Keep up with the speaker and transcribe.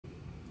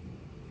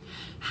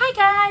Hi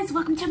guys,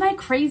 welcome to my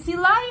crazy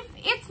life.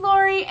 It's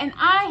Lori and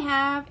I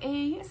have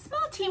a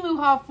small TEMU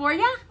haul for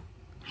ya.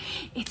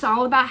 It's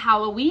all about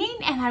Halloween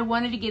and I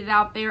wanted to get it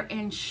out there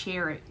and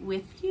share it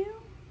with you.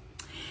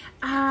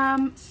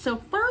 So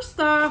first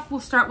off,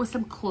 we'll start with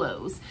some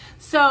clothes.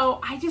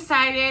 So I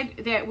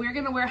decided that we're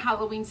gonna wear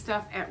Halloween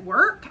stuff at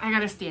work. I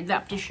gotta stand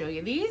up to show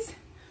you these.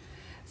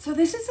 So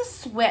this is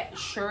a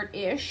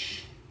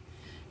sweatshirt-ish.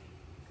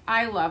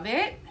 I love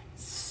it,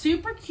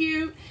 super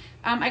cute.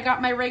 I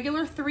got my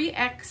regular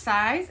 3X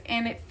size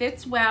and it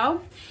fits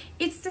well.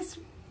 It's this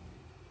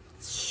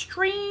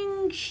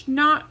strange,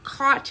 not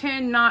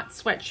cotton, not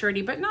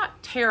sweatshirty, but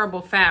not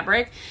terrible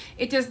fabric.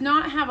 It does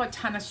not have a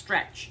ton of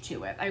stretch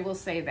to it, I will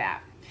say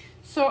that.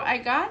 So I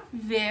got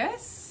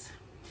this.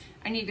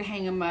 I need to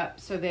hang them up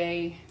so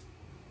I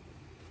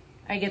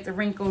get the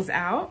wrinkles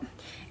out.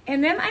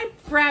 And then I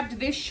grabbed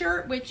this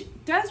shirt, which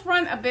does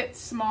run a bit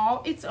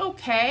small. It's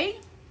okay.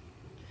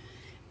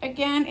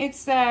 Again,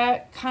 it's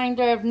that kind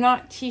of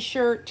not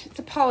t-shirt, it's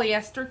a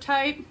polyester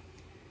type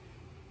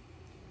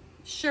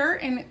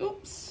shirt, and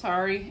oops,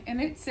 sorry, and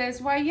it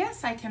says, why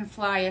yes, I can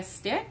fly a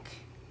stick.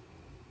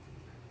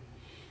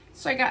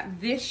 So I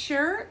got this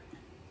shirt.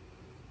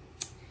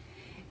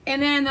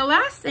 And then the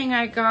last thing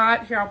I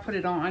got, here, I'll put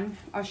it on,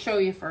 I'll show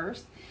you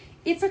first.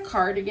 It's a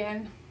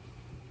cardigan.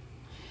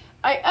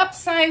 I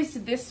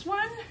upsized this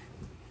one.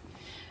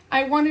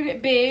 I wanted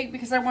it big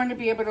because I wanted to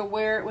be able to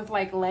wear it with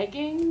like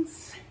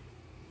leggings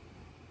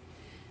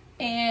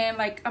and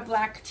like a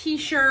black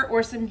t-shirt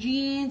or some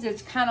jeans.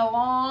 It's kind of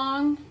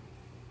long.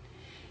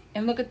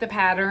 And look at the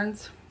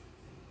patterns.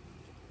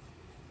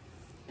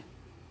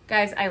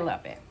 Guys, I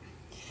love it.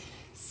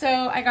 So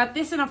I got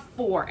this in a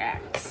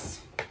 4X.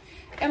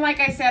 And like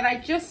I said, I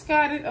just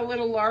got it a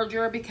little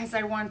larger because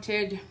I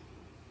wanted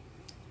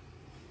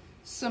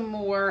some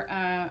more,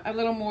 a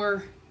little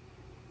more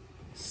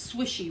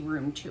swishy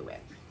room to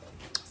it.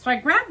 So I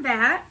grabbed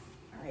that.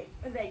 All right,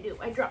 what did I do?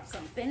 I dropped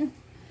something.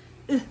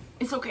 Ugh,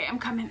 it's okay, I'm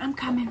coming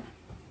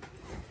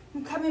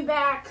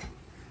back.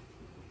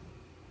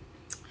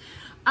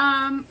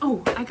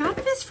 Oh, I got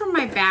this from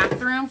my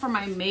bathroom for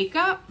my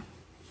makeup.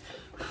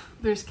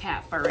 There's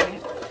cat fur in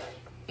it.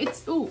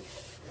 It's, ooh,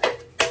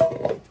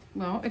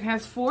 well, it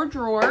has 4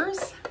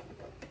 drawers,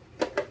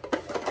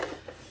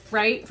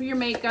 right, for your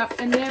makeup.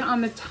 And then on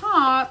the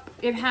top,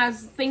 it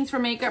has things for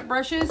makeup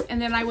brushes.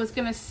 And then I was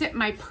gonna sit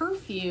my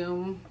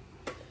perfume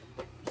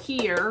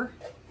here,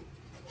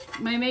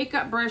 my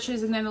makeup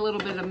brushes, and then a little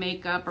bit of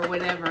makeup or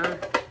whatever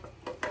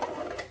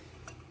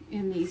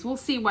in these. We'll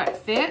see what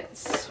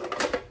fits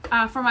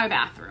for my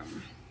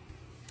bathroom.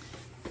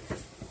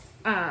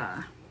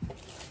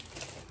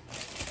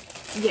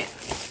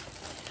 Yes.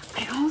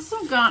 I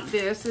also got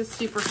this. It's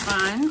super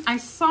fun. I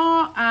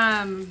saw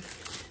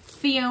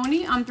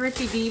Fiona on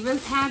Thrifty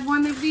Divas had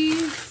one of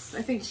these.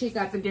 I think she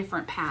got the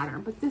different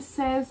pattern, but this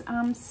says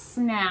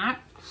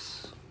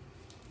snacks,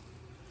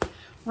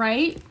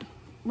 right?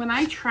 When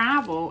I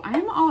travel,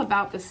 I'm all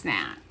about the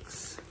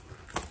snacks.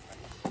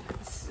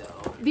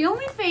 So the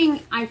only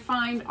thing I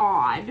find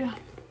odd,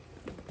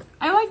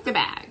 I like the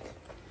bag.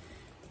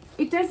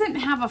 It doesn't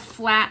have a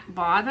flat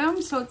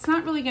bottom, so it's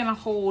not really gonna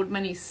hold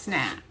many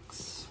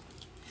snacks.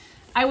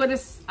 I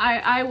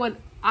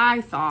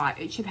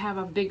thought it should have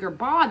a bigger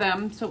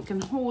bottom so it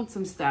can hold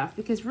some stuff,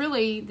 because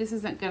really this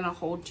isn't gonna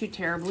hold too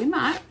terribly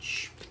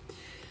much.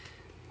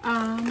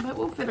 But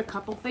we'll fit a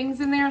couple things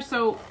in there.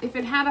 So if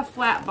it had a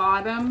flat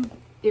bottom,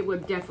 it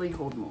would definitely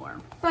hold more.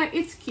 But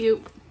it's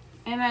cute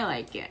and I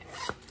like it.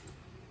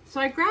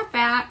 So I grabbed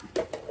that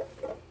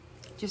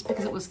just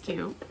because it was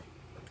cute.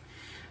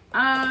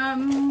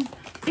 And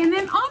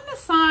then on the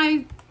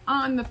side,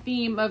 on the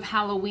theme of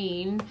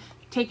Halloween,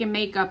 taking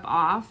makeup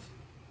off,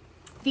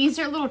 these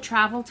are little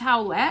travel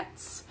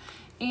towelettes.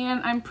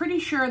 And I'm pretty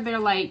sure they're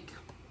like,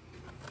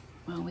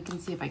 well, we can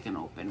see if I can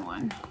open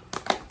one.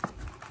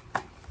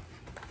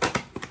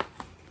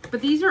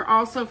 But these are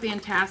also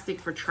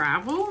fantastic for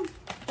travel.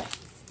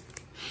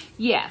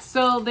 Yeah,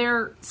 so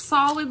they're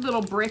solid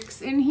little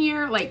bricks in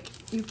here. Like,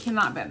 you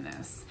cannot bend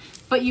this.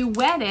 But you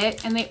wet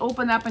it and they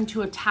open up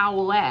into a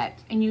towelette,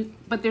 and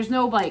but there's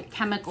no like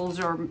chemicals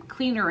or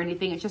cleaner or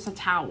anything. It's just a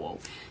towel.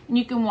 And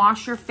you can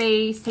wash your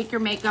face, take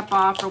your makeup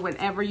off or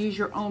whatever, use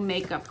your own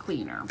makeup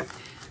cleaner.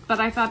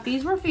 But I thought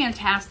these were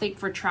fantastic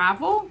for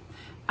travel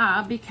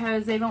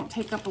because they don't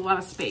take up a lot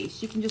of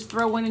space. You can just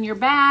throw one in your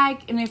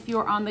bag, and if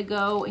you're on the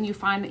go and you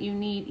find that you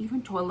need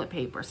even toilet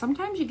paper,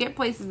 sometimes you get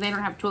places they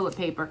don't have toilet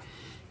paper,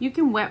 you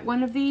can wet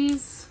one of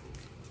these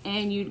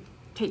and you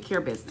take care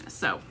of business.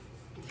 So,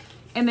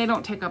 and they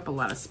don't take up a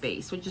lot of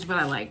space, which is what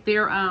I like.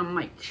 They're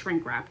like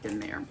shrink wrapped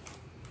in there.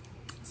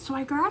 So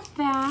I grabbed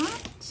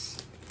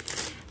that.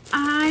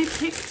 I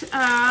picked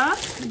up,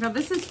 now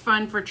this is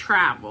fun for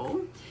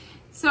travel.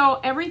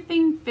 So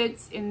everything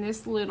fits in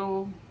this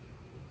little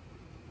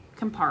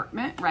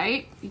compartment,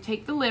 right? You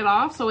take the lid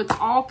off, so it's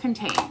all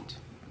contained.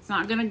 It's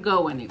not gonna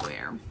go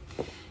anywhere.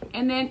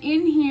 And then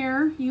in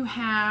here you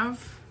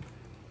have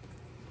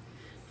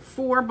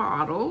 4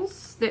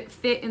 bottles that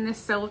fit in this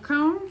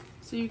silicone.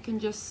 So you can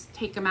just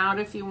take them out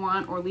if you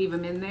want or leave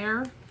them in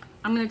there.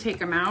 I'm gonna take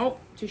them out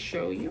to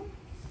show you.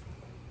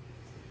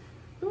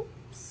 Oops,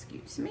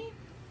 excuse me.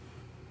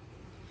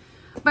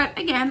 But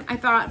again, I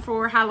thought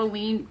for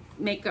Halloween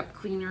makeup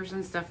cleaners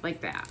and stuff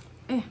like that.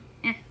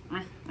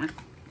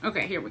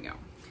 Okay, here we go.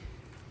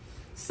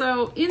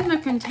 So in the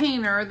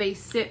container, they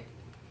sit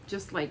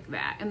just like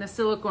that, and the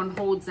silicone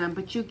holds them,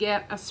 but you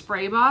get a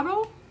spray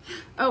bottle.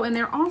 Oh, and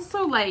they're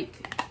also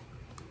like,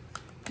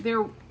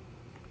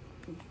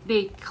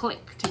 they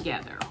click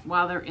together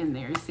while they're in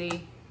there, you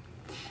see?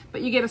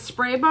 But you get a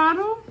spray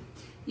bottle,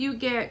 you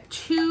get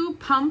 2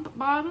 pump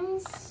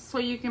bottles, so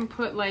you can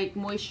put like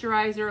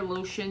moisturizer,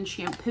 lotion,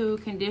 shampoo,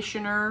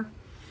 conditioner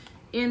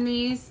in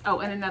these. Oh,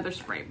 and another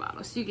spray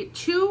bottle. So you get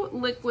 2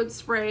 liquid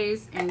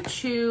sprays and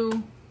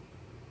 2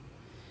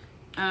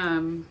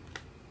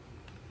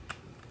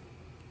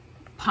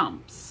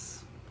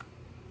 pumps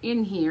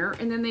in here,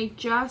 and then they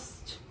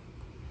just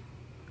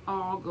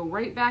all go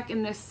right back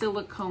in this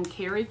silicone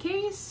carry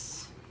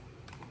case,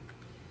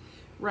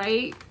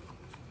 right?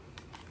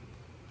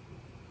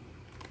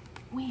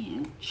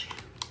 Which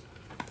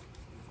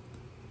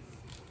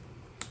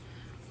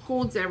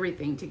holds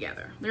everything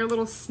together. They're a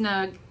little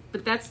snug,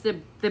 but that's the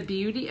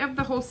beauty of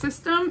the whole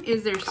system,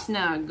 is they're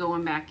snug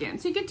going back in.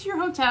 So you get to your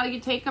hotel, you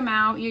take them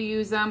out, you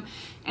use them,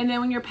 and then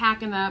when you're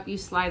packing up, you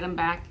slide them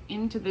back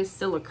into this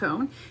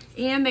silicone.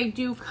 And they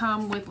do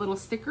come with little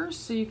stickers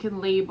so you can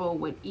label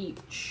what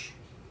each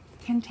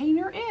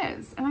container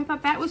is. And I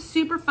thought that was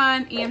super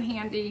fun and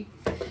handy.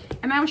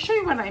 And I will show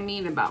you what I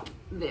mean about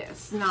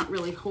this not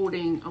really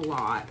holding a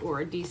lot or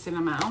a decent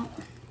amount.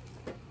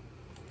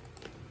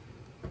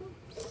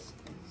 Oops.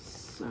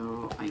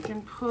 So I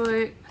can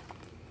put,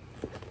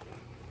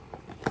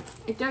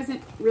 it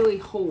doesn't really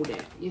hold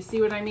it. You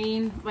see what I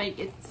mean? Like,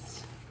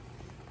 it's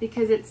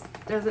because it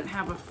doesn't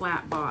have a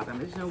flat bottom.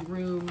 There's no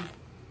room.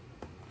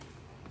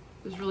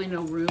 There's really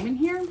no room in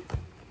here,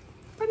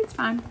 but it's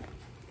fine.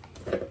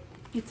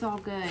 It's all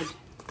good.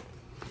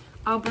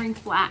 I'll bring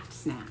flat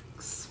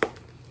snacks.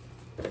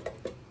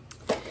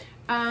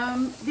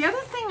 The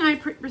other thing I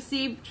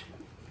received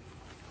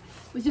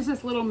was just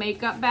this little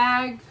makeup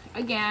bag.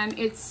 Again,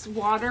 it's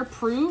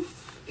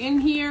waterproof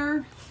in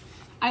here.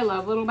 I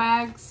love little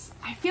bags.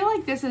 I feel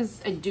like this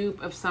is a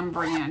dupe of some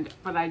brand,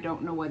 but I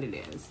don't know what it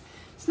is.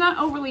 It's not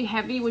overly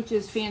heavy, which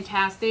is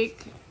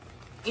fantastic,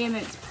 and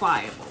it's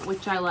pliable,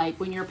 which I like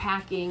when you're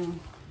packing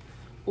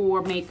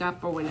or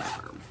makeup or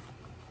whatever.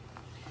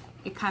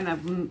 It kind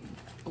of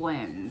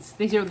blends.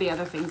 These are the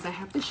other things I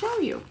have to show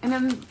you. And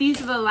then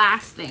these are the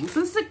last things.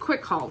 So this is a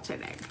quick haul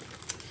today.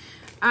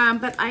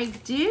 But I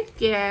did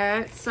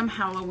get some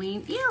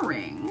Halloween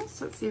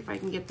earrings. Let's see if I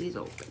can get these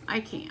open. I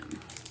can.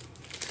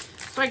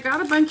 So I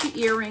got a bunch of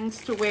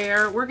earrings to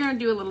wear. We're going to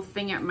do a little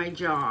thing at my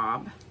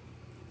job.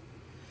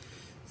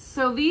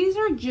 So these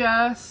are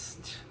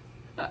just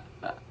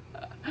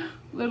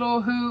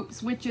little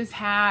hoops, witch's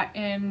hat,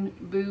 and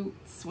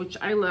boots, which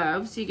I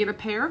love. So you get a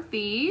pair of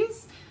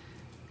these.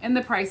 And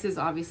the prices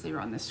obviously are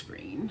on the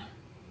screen.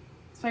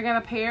 So I got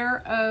a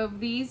pair of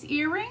these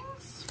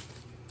earrings.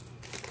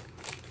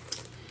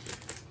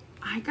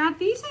 I got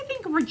these, I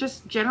think, were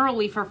just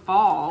generally for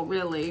fall,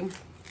 really. I'm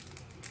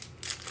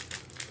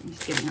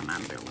just getting them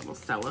out of their little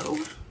cello.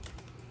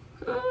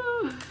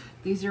 Oh,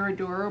 these are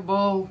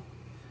adorable.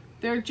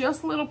 They're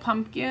just little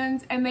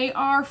pumpkins, and they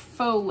are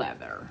faux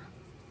leather.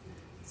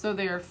 So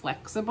they're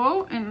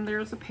flexible, and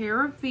there's a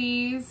pair of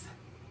these,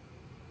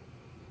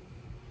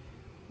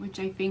 which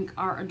I think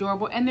are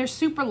adorable, and they're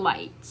super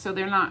light, so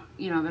they're not,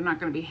 you know, they're not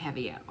going to be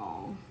heavy at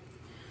all.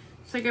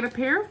 So I got a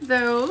pair of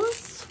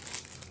those.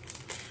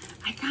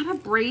 I got a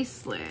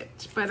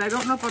bracelet, but I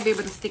don't know if I'll be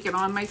able to stick it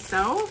on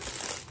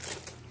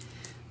myself.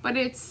 But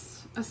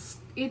it's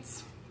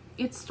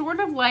sort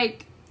of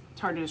like, it's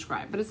hard to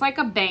describe, but it's like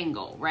a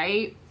bangle,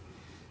 right?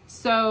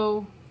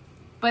 So,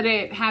 but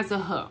it has a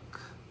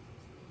hook,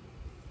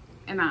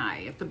 an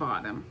eye at the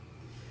bottom.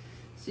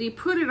 So you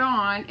put it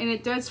on, and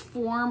it does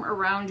form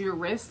around your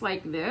wrist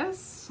like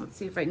this. Let's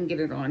see if I can get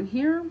it on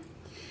here.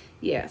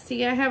 Yeah,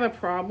 see, I have a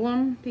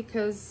problem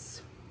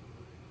because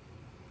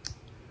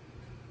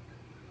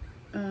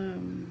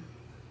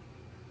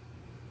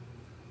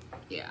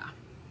yeah,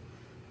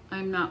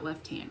 I'm not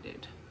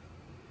left-handed.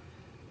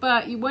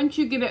 But once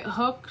you get it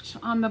hooked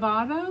on the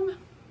bottom,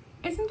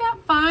 isn't that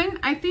fun?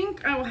 I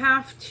think I'll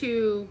have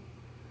to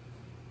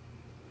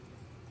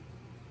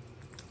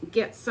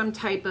get some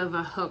type of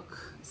a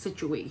hook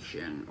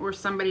situation or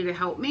somebody to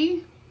help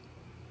me.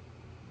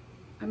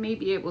 I may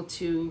be able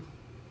to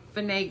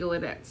finagle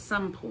it at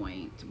some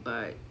point,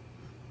 but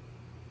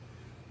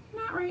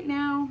not right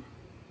now.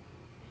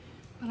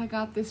 But I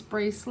got this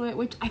bracelet,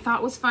 which I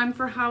thought was fun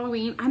for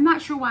Halloween. I'm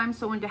not sure why I'm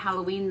so into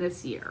Halloween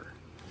this year.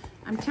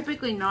 I'm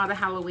typically not a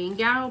Halloween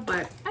gal,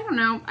 but I don't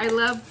know. I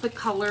love the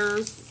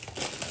colors,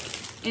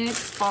 and it's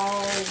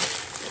fall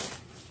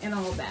and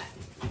all that.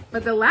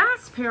 But the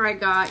last pair I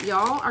got,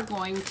 y'all are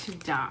going to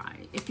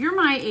die. If you're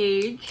my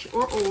age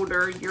or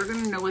older, you're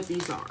going to know what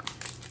these are.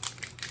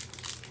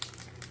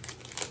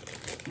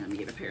 Let me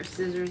get a pair of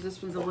scissors.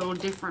 This one's a little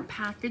different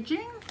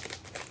packaging.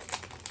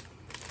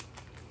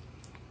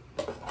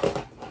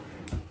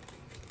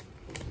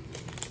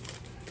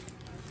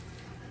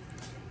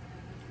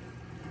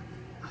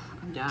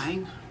 I'm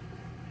dying.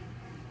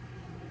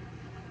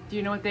 Do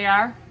you know what they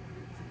are?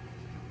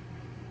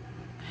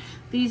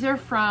 These are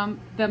from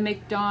the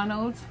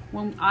McDonald's.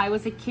 When I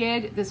was a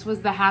kid, this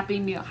was the Happy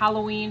Meal,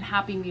 Halloween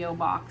Happy Meal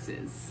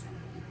boxes.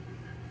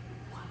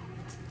 What?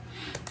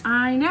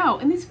 I know,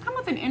 and these come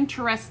with an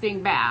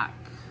interesting back.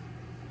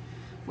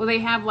 Well, they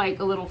have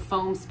like a little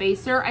foam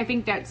spacer. I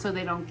think that's so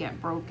they don't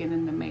get broken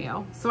in the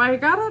mail. So I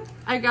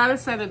got a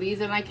set of these,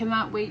 and I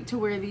cannot wait to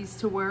wear these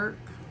to work.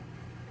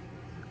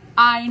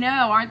 I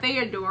know, aren't they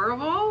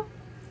adorable?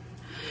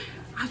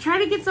 I'll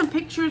try to get some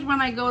pictures when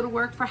I go to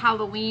work for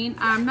Halloween.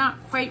 I'm not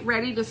quite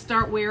ready to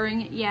start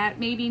wearing it yet.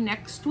 Maybe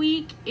next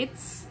week.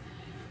 It's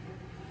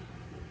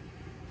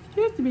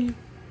in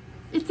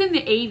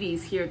the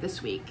 80s here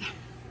this week.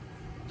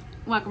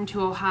 Welcome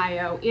to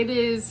Ohio. It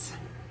is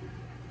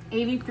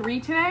 83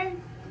 today.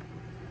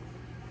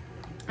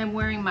 I'm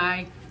wearing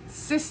my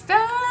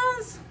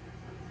sister's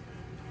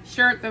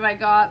shirt that I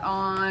got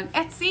on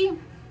Etsy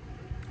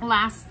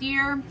last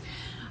year.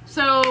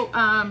 So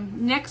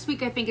next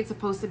week I think it's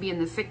supposed to be in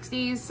the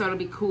 60s, so it'll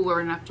be cooler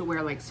enough to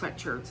wear like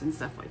sweatshirts and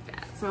stuff like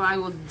that. So I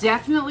will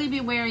definitely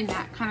be wearing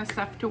that kind of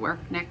stuff to work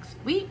next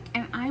week,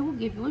 and I will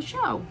give you a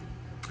show.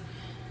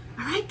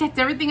 All right, that's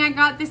everything I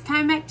got this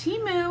time at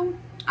TEMU.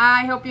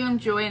 I hope you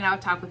enjoy, and I'll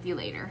talk with you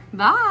later.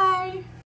 Bye.